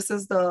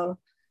is the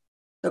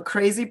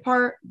crazy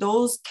part,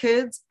 those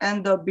kids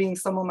end up being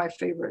some of my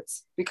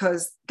favorites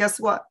because guess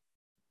what?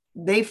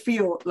 They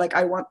feel like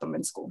I want them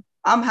in school.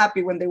 I'm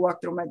happy when they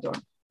walk through my door.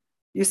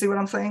 You see what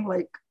I'm saying?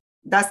 Like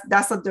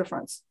that's a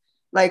difference.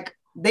 Like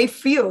they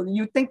feel,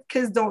 you think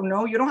kids don't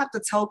know? You don't have to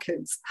tell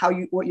kids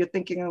what you're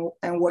thinking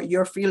and what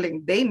you're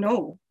feeling. They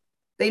know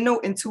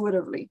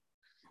intuitively.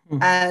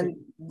 And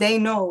they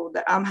know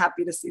that I'm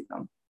happy to see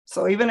them.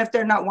 So even if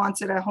they're not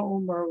wanted at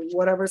home or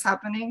whatever's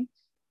happening,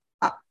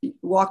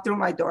 walk through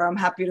my door. I'm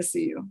happy to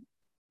see you.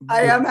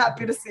 I am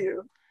happy to see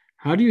you.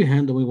 How do you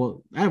handle it?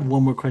 Well, I have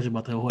one more question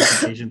about the whole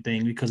education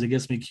thing because it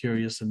gets me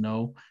curious to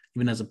know,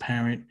 even as a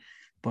parent.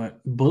 But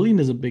bullying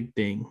is a big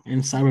thing,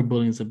 and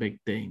cyberbullying is a big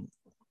thing.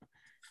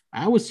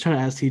 I was trying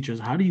to ask teachers,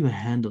 how do you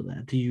handle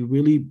that? Do you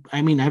really?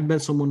 I mean, I've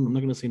met someone. I'm not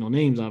going to say no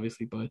names,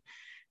 obviously, but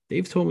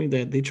they've told me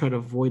that they try to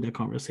avoid that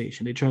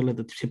conversation. They try to let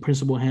the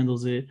principal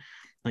handles it,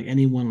 like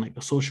anyone, like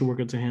a social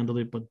worker to handle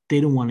it, but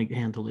they don't want to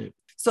handle it.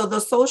 So the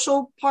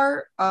social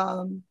part,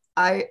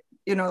 I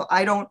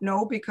don't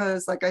know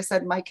because, like I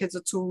said, my kids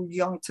are too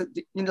young to,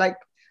 like,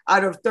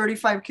 out of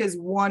 35 kids,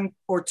 1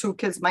 or 2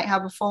 kids might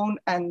have a phone,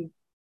 and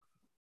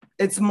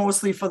it's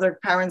mostly for their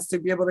parents to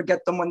be able to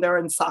get them when they're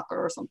in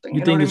soccer or something.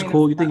 You think it's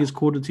cool? You think it's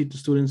cool to teach the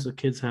students that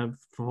kids have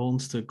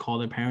phones to call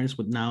their parents,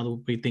 but now the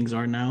way things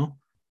are now?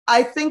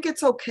 I think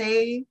it's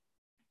okay.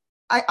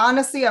 I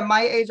honestly, at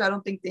my age, I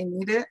don't think they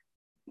need it.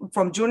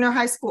 From junior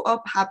high school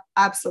up,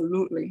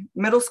 absolutely.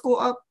 Middle school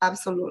up,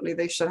 absolutely.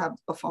 They should have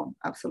a phone,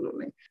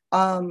 absolutely.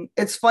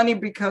 It's funny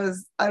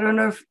because I don't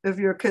know if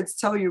your kids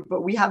tell you,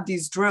 but we have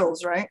these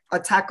drills, right?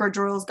 Attacker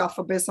drills, God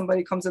forbid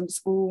somebody comes into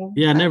school.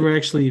 Yeah, I never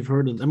actually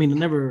heard of. I mean,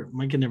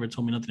 my kid never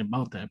told me nothing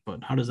about that,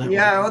 but how does that work?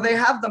 Yeah, well, they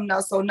have them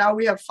now. So now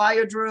we have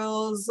fire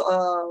drills.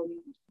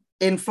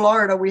 In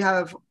Florida, we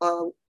have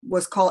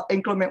what's called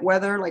inclement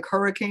weather, like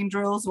hurricane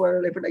drills,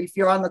 where if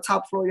you're on the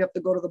top floor, you have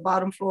to go to the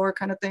bottom floor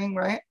kind of thing,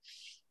 right?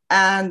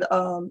 And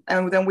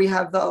then we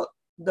have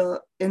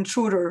the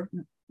intruder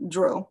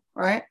drill,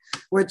 right?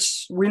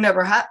 Which we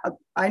never had.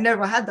 I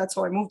never had that,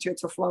 so I moved here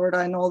to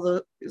Florida, and all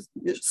the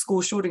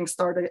school shootings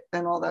started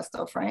and all that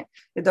stuff, right?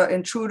 The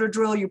intruder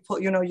drill, you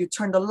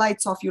turn the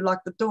lights off, you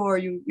lock the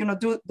door,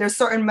 there's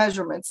certain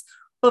measurements,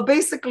 but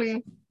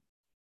basically,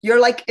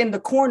 you're like in the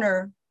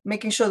corner,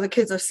 making sure the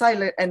kids are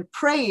silent and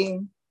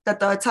praying that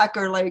the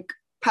attacker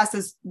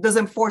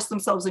doesn't force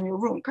themselves in your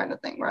room, kind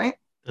of thing, right?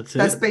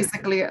 That's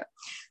basically it.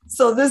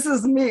 So this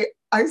is me.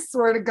 I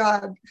swear to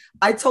God,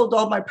 I told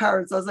all my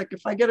parents, I was like,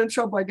 if I get in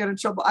trouble, I get in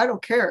trouble. I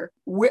don't care.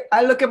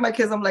 I look at my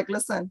kids, I'm like,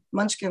 listen,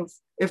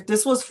 munchkins, if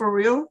this was for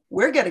real,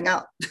 we're getting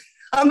out.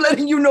 I'm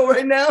letting you know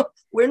right now,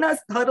 we're not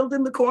huddled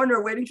in the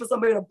corner waiting for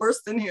somebody to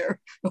burst in here.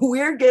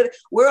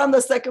 We're on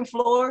the second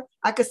floor.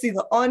 I can see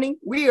the awning.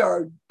 We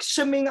are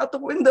shimmying out the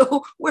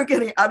window. We're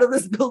getting out of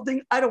this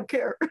building. I don't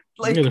care.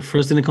 The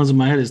first thing that comes to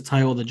my head is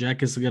tie all the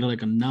jackets together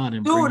like a knot.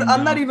 And dude,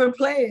 I'm not even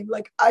playing.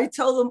 Like, I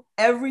tell them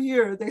every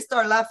year, they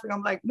start laughing.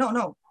 I'm like,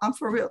 no, I'm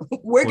for real.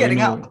 We're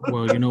getting out.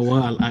 Well, you know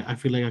what? I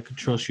feel like I could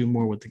trust you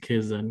more with the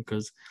kids then,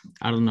 because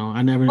I don't know.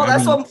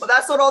 That's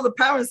what all the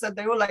parents said.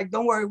 They were like,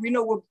 don't worry, we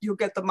know you'll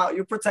get them out.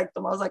 You protect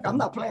them. I was like, I'm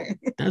not playing.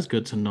 That's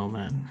good to know,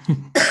 man.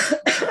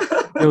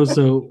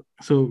 So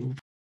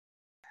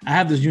I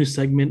have this new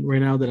segment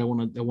right now that I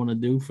want to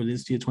do for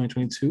this year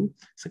 2022.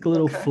 It's like a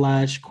little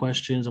flash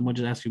questions. I'm gonna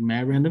just ask you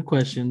mad random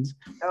questions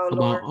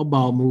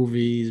about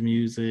movies,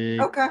 music.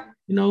 Okay.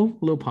 A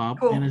little pop,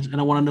 cool. and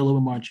I want to know a little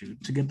bit more about you,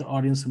 to get the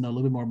audience to know a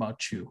little bit more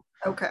about you.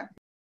 Okay.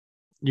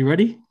 You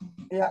ready?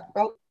 Yeah.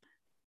 Go.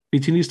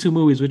 Between these two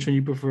movies, which one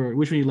you prefer?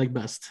 Which one you like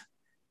best?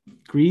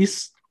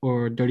 Grease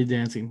or Dirty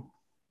Dancing?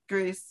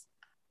 Grease.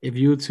 If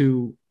you were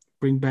to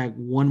bring back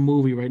one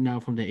movie right now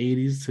from the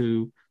 80s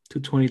to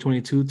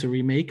 2022 to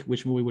remake,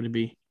 which movie would it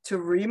be? To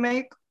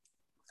remake,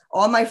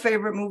 all my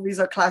favorite movies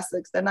are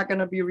classics. They're not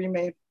gonna be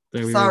remade.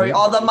 That we Sorry, remake?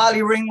 all the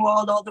Molly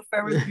Ringwald, all the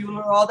Ferris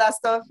Bueller, all that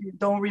stuff. You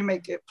don't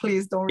remake it,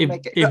 please. Don't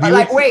remake it. if you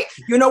Like, were to- wait,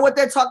 you know what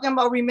they're talking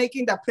about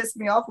remaking that pissed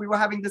me off? We were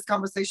having this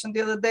conversation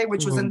the other day,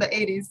 which was in the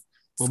 80s.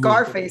 What movie?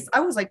 Scarface. I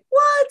was like,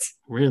 what?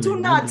 Really? Do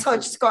not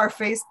touch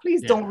Scarface.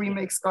 Please don't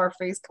remake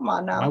Scarface. Come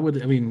on Why now.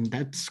 would I mean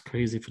that's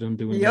crazy for them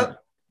doing Yep. that.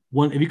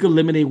 One, if you could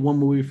eliminate one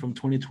movie from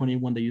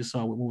 2021 that you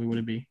saw, what movie would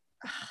it be?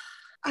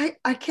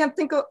 I can't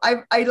think of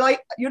I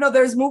like, you know,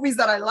 there's movies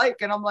that I like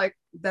and I'm like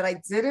that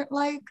I didn't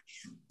like.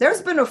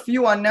 There's been a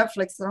few on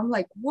Netflix that I'm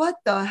like, what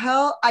the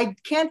hell? I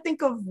can't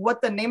think of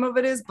what the name of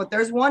it is, but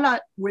there's one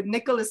with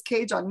Nicolas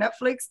Cage on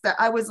Netflix that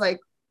I was like,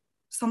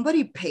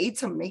 somebody paid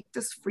to make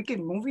this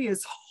freaking movie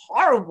is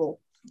horrible.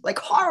 Like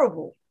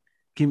horrible.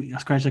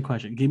 Scratch that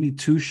question. Give me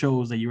 2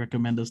 shows that you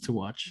recommend us to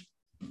watch.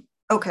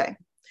 Okay.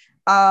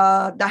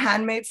 The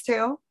Handmaid's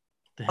Tale.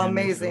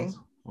 Amazing.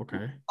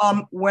 Okay.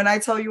 When I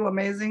tell you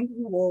amazing,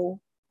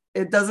 whoa,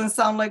 it doesn't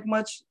sound like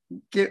much.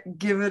 Give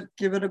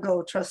it a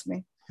go. Trust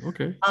me.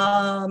 Okay.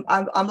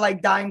 I'm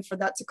like dying for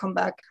that to come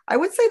back. I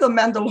would say The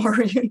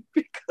Mandalorian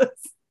because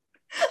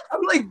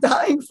I'm like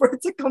dying for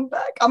it to come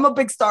back. I'm a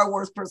big Star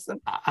Wars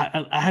person.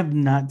 I have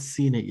not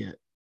seen it yet.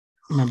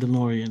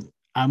 Mandalorian.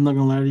 I'm not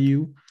gonna lie to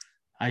you.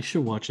 I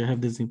should watch it. I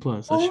have Disney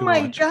Plus. Oh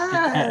my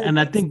god! And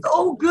I think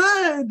so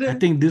good. I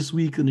think this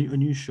week a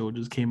new show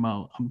just came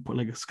out. I'm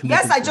like,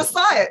 yes, I just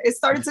saw it. It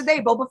started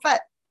today. Boba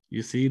Fett.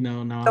 You see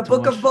now the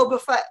book of Boba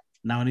Fett.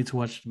 Now I need to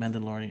watch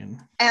Mandalorian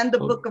and the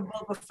book of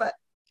Boba Fett.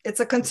 It's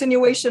a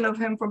continuation of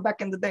him from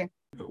back in the day.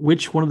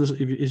 Which one of this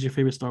is your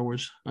favorite Star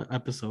Wars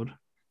episode?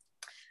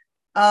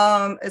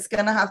 It's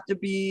gonna have to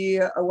be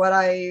what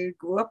I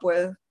grew up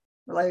with,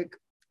 like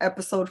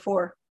episode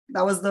 4.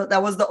 That was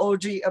the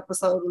OG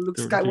episode with Luke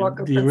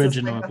Skywalker. The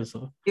original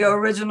episode. The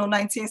original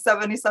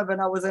 1977.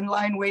 I was in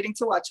line waiting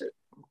to watch it.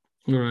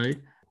 All right.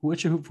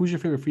 Who's your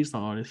favorite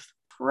freestyle artist?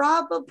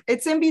 Probably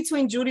it's in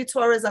between Judy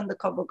Torres and the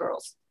Cover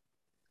Girls.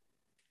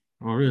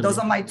 Oh, really? Those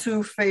are my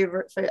 2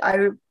 favorite.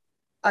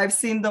 I've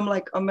seen them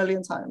like a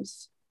million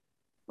times.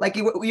 Like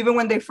even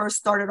when they first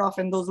started off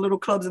in those little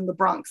clubs in the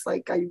Bronx,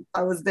 like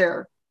I was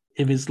there.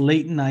 If it's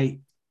late night,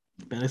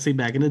 let's say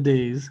back in the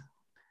days,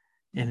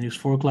 and it's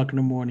 4:00 in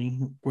the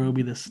morning, where will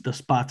be the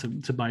spot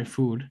to buy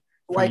food?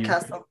 White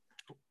Castle.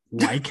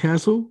 White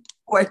Castle?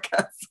 White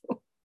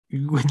Castle.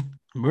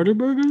 Murder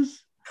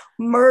Burgers?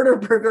 Murder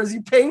Burgers.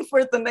 You're paying for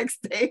it the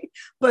next day,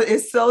 but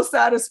it's so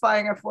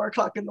satisfying at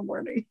 4:00 in the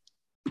morning.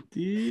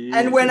 Dude.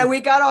 And when we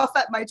got off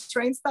at my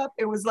train stop,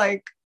 it was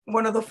like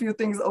one of the few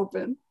things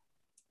open.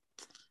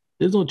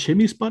 There's no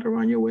chimney spot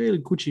around your way,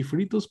 like Cuchi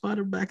Frito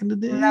spot back in the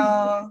day?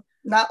 No,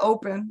 not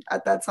open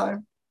at that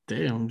time.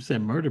 Damn, you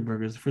said Murder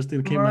Burgers. The first thing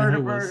that came to my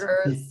head was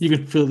you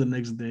could feel the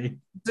next day.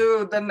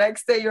 Dude, the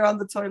next day you're on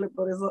the toilet,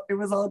 but it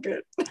was all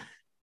good.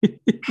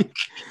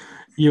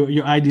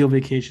 Your ideal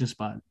vacation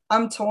spot?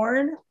 I'm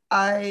torn.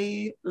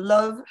 I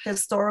love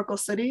historical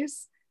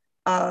cities.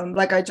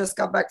 Like I just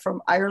got back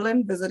from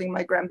Ireland visiting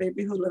my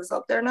grandbaby who lives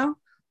out there now.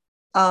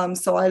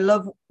 So I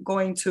love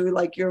going to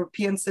like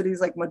European cities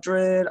like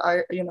Madrid,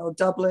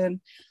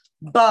 Dublin,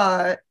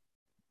 but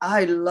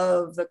I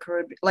love the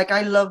Caribbean. Like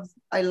I love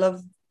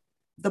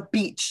the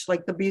beach.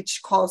 Like the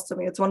beach calls to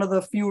me. It's one of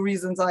the few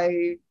reasons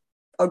I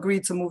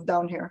agreed to move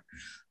down here.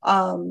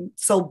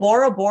 So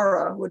Bora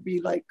Bora would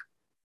be like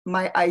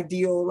my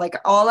ideal, like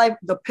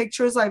the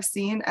pictures I've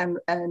seen and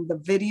the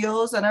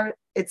videos and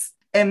it's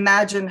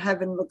imagine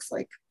heaven looks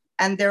like.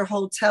 And their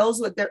hotels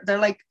with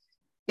they're like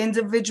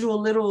individual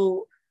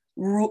little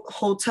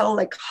hotel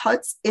like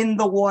huts in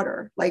the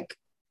water, like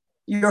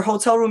your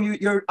hotel room,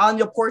 you're on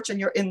your porch and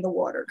you're in the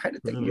water kind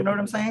of thing. You know what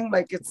I'm saying?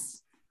 Like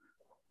it's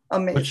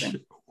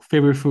amazing. What's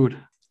favorite food?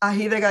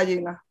 Ají de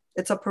gallina.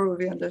 It's a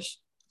Peruvian dish.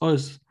 I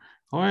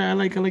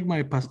like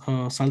my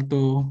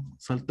salto.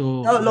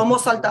 No, lomo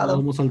saltado.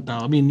 Lomo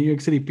saltado. I mean, New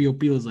York City Pio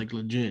Pio is like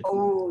legit.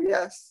 Oh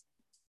yes.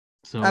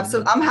 So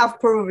absolutely, I'm half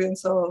Peruvian,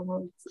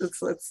 so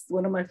it's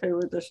one of my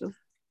favorite dishes.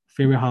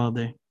 Favorite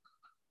holiday?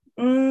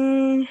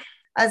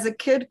 As a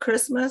kid,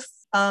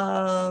 Christmas.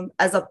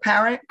 As a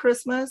parent,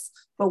 Christmas.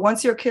 But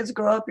once your kids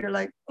grow up, you're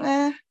like,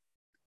 eh.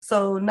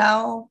 So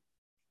now,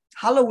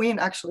 Halloween.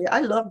 Actually, I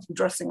love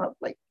dressing up,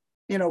 like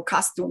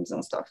costumes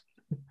and stuff.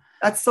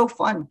 That's so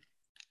fun.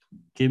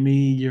 Give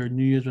me your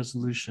New Year's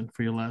resolution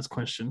for your last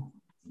question.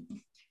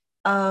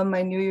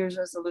 My New Year's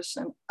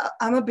resolution.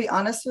 I'm gonna be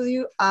honest with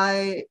you.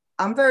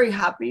 I'm very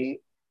happy,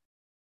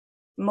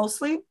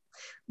 mostly.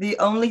 The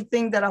only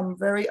thing that I'm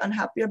very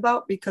unhappy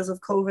about because of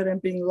COVID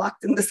and being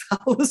locked in this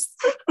house,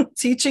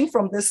 teaching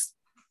from this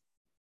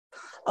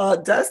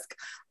desk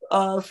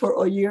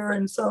for a year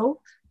and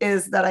so,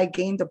 is that I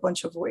gained a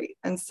bunch of weight.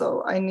 And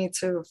so I need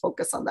to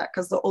focus on that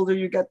because the older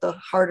you get, the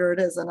harder it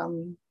is. And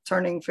I'm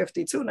turning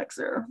 52 next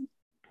year.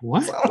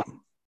 What? So,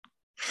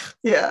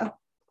 yeah.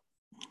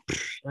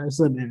 I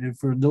said, if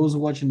for those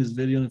watching this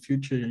video in the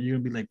future, you're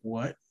going to be like,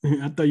 what?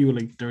 I thought you were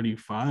like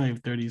 35,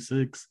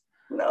 36.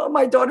 No,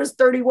 my daughter's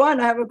 31.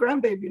 I have a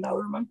grandbaby now,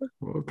 remember?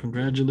 Well,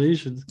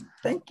 congratulations.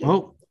 Thank you.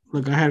 Well,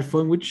 look, I had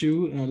fun with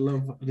you. I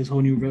love this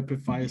whole new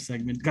rapid fire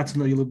segment. Got to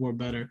know you a little more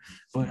better.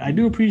 But I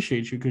do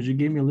appreciate you because you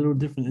gave me a little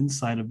different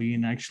insight of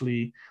being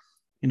actually,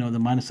 the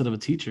mindset of a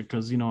teacher.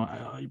 Because,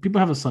 people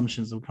have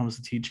assumptions when it comes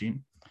to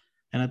teaching.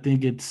 And I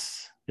think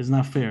it's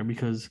not fair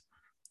because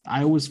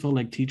I always felt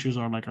like teachers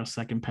are like our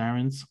second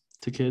parents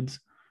to kids.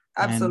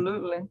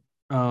 Absolutely.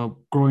 And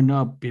growing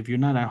up, if you're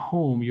not at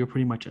home, you're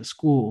pretty much at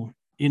school.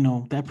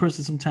 That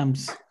person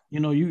sometimes,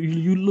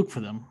 you look for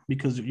them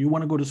because you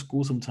want to go to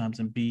school sometimes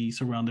and be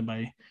surrounded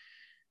by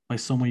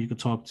someone you could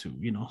talk to,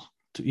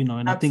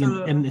 and I think,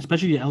 and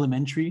especially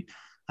elementary,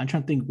 I'm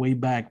trying to think way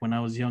back when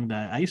I was young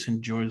that I used to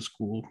enjoy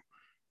school.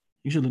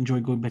 You should enjoy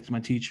going back to my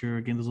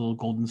teacher, getting those little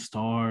golden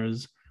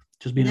stars,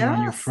 just being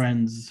around your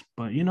friends.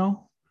 But,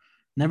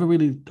 never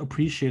really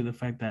appreciated the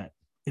fact that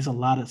it's a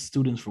lot of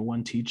students for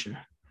one teacher.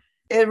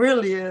 It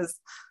really is.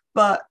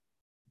 But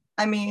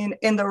I mean,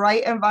 in the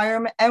right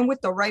environment and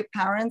with the right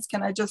parents,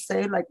 can I just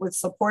say, like with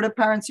supportive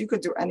parents, you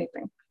could do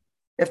anything.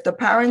 If the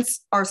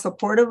parents are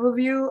supportive of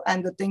you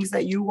and the things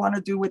that you want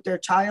to do with their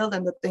child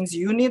and the things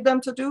you need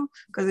them to do,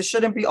 because it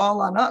shouldn't be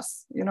all on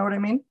us, you know what I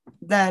mean?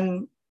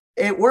 Then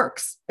it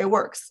works.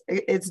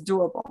 It's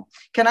doable.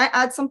 Can I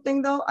add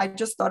something though? I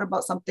just thought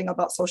about something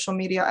about social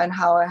media and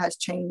how it has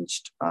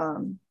changed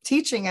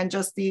teaching and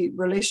just the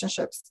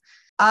relationships.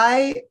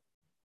 I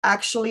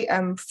actually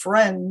am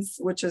friends,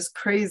 which is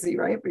crazy,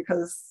 right?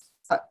 Because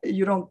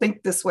you don't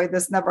think this way.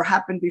 This never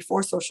happened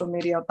before social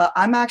media, but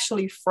I'm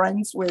actually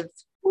friends with,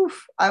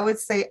 I would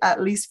say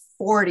at least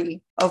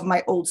 40 of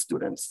my old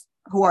students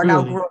who are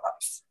now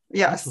grown-ups.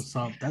 Yes. That's what's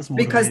up. That's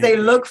because they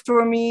look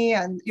for me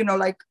and,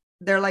 like,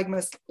 they're like,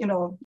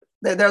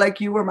 they're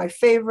like, you were my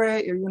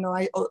favorite.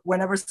 I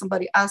whenever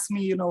somebody asks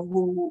me,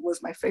 who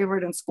was my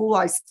favorite in school,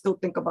 I still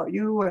think about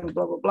you and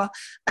blah, blah, blah.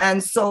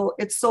 And so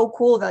it's so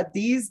cool that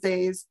these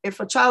days, if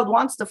a child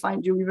wants to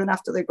find you, even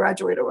after they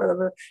graduate or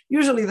whatever,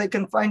 usually they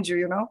can find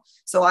you,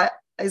 So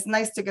it's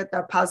nice to get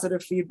that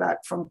positive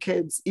feedback from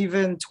kids,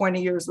 even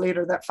 20 years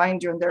later, that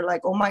find you and they're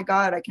like, oh my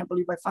God, I can't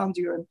believe I found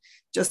you. And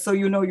just so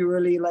you know, you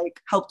really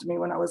like helped me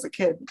when I was a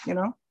kid,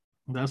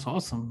 That's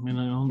awesome.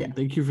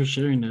 Thank you for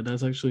sharing that.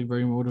 That's actually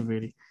very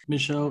motivating.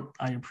 Michelle,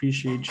 I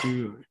appreciate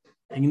you.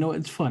 And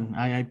it's fun.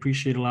 I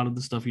appreciate a lot of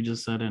the stuff you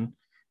just said. And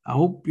I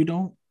hope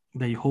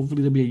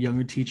hopefully there'll be a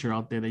younger teacher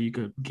out there that you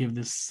could give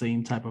this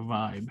same type of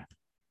vibe.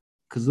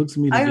 Because it looks to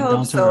me like I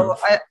hope so.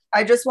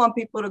 I just want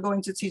people to go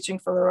into teaching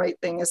for the right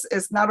thing.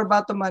 It's not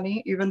about the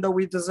money, even though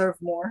we deserve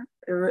more.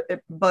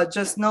 But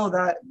just know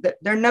that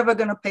they're never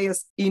going to pay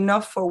us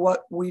enough for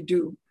what we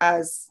do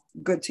as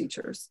good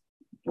teachers.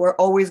 We're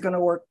always going to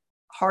work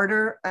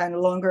harder and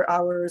longer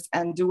hours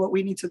and do what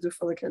we need to do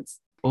for the kids.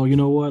 Well, you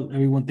know what,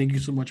 everyone, thank you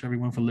so much,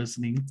 everyone, for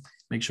listening.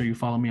 Make sure you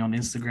follow me on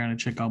Instagram and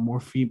check out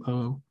more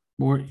info,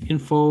 more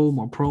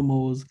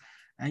promos.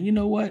 And you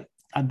know what?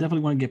 I definitely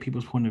want to get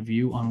people's point of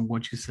view on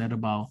what you said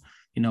about,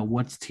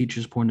 what's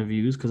teachers' point of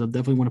views, because I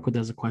definitely want to put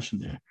that as a question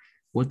there.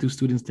 What do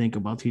students think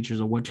about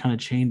teachers, or what kind of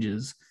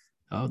changes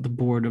the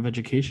Board of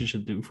Education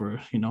should do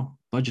for,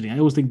 budgeting? I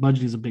always think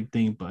budgeting is a big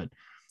thing, but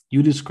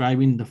you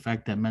describing the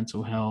fact that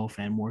mental health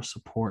and more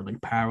support,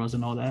 like paras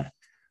and all that,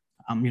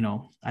 I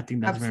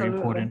think that's very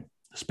important,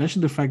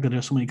 especially the fact that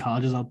there's so many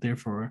colleges out there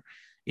for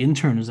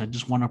interns that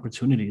just want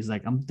opportunities.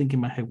 Like, I'm thinking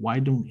in my head, why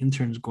don't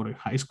interns go to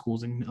high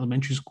schools and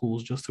elementary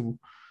schools just to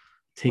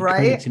take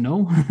credits,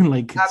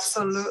 like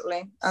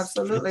absolutely.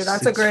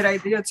 That's a great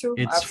idea too.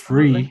 It's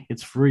free.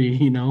 It's free,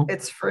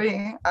 It's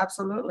free.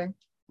 Absolutely.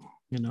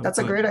 That's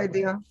a great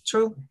idea.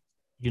 True.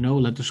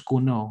 Let the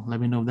school know.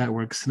 Let me know if that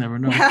works. Never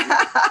know.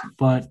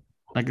 But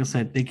like I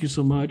said, thank you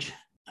so much.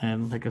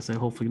 And like I said,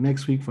 hopefully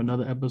next week for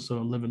another episode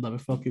of Live It, Love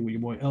It, Fuck It with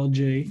your boy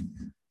LJ.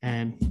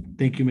 And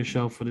thank you,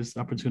 Michelle, for this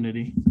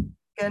opportunity.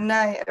 Good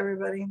night,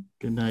 everybody.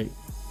 Good night.